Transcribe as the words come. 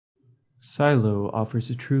Silo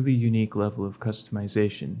offers a truly unique level of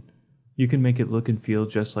customization. You can make it look and feel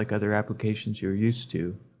just like other applications you're used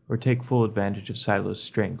to, or take full advantage of Silo's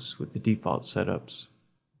strengths with the default setups.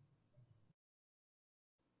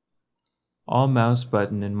 All mouse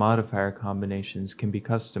button and modifier combinations can be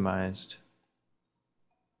customized.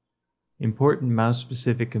 Important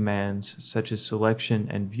mouse-specific commands such as selection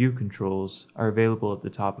and view controls are available at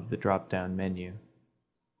the top of the drop-down menu.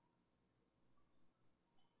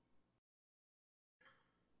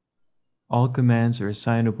 All commands are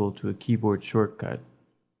assignable to a keyboard shortcut.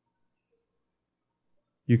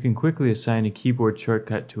 You can quickly assign a keyboard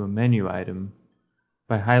shortcut to a menu item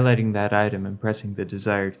by highlighting that item and pressing the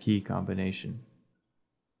desired key combination.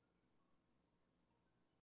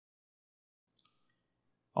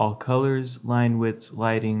 All colors, line widths,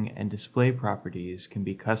 lighting, and display properties can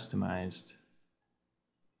be customized.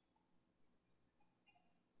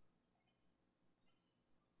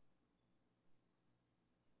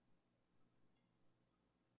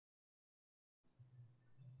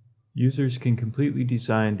 Users can completely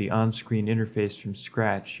design the on-screen interface from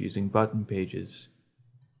scratch using button pages.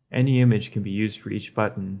 Any image can be used for each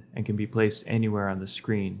button and can be placed anywhere on the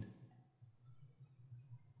screen.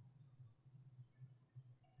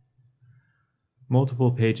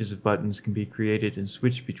 Multiple pages of buttons can be created and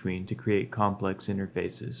switched between to create complex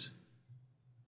interfaces.